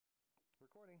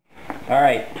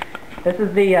Alright, this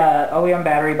is the OEM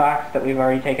battery box that we've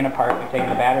already taken apart. We've taken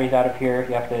the batteries out of here.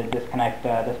 You have to disconnect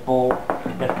this bolt,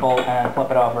 and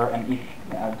flip it over and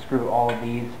screw all of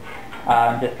these.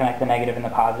 Disconnect the negative and the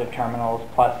positive terminals,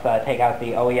 plus take out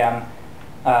the OEM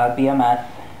BMS,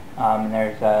 and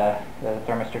there's the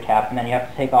thermistor tap, and then you have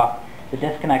to take off the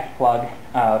disconnect plug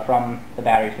from the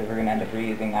batteries because we're going to end up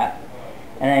reusing that.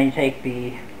 And then you take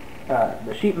the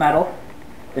sheet metal,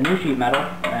 the new sheet metal,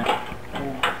 and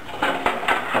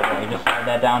you just slide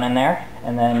that down in there,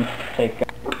 and then take,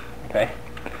 okay.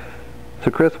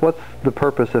 So Chris, what's the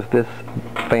purpose of this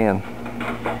fan?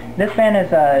 This fan is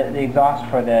the exhaust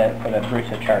for the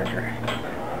Brusa charger.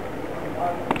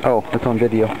 Oh, it's on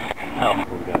video. Oh.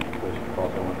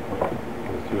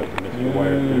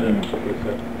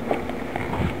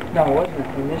 No, it wasn't the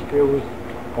thermistor, it was...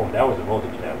 Oh, that was the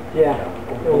voltage tab. Yeah.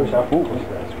 It was that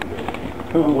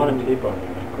screw. I wanted tape on it,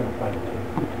 and I couldn't find the tape.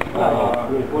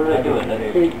 What did I do with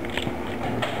it?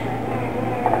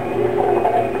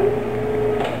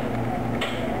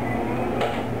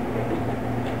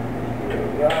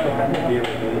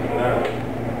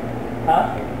 Huh?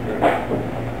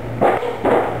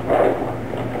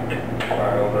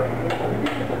 Far over.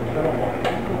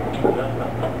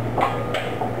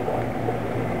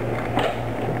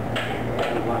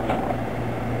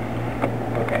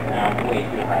 Okay, now I'm way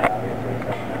too high, obviously.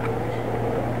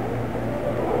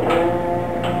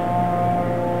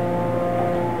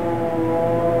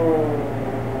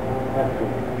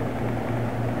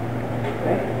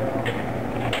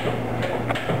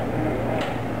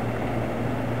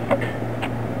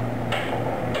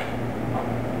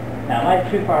 Now, am I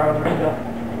too far over still?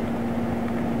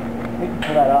 We can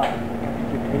pull that off.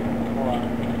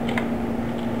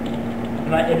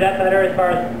 Is that better as far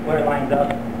as where it lines up?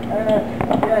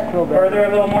 Yeah, it's a little better. Further a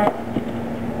little more?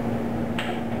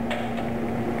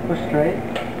 Push straight.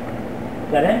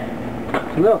 Is that in?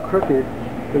 It's a little crooked,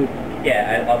 but it's...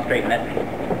 Yeah, I'll straighten it.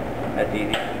 That's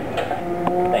easy.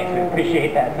 Thanks, we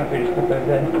appreciate that since we just put those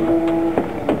in.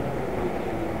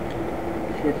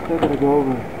 See, it's still going to go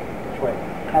over. Which way?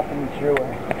 Happens your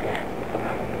way.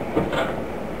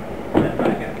 Is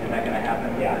that going to happen?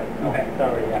 Yeah. Okay,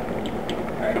 sorry, yeah.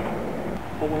 Alright.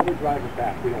 But when we drive it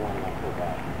back, we don't want to not go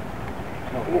back.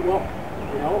 No, well,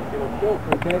 you know, it'll still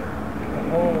Okay.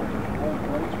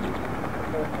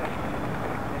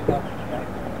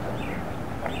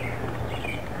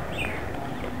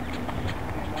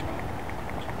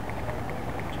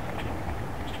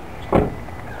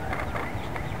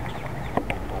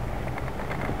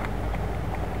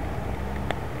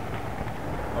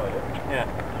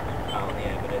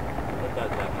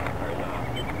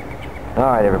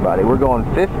 Alright everybody, we're going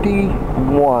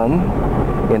 51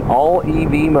 in all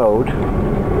EV mode.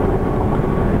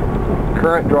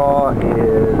 Current draw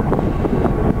is,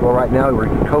 well right now we're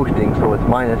coasting, so it's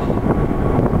minus.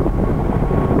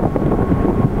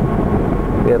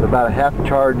 We have about a half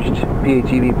charged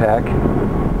PHEV pack.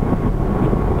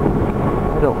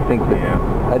 I don't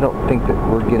think that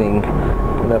we're getting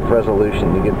enough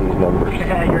resolution to get these numbers.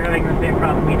 Yeah, you're having the same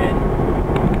problem we did.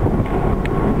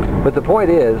 But the point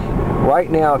is,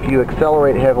 right now if you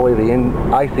accelerate heavily, the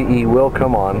ICE will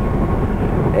come on.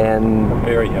 And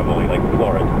very heavily, like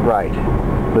Florida. Right.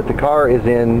 But the car is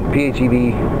in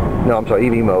PHEV, no I'm sorry,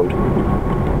 EV mode.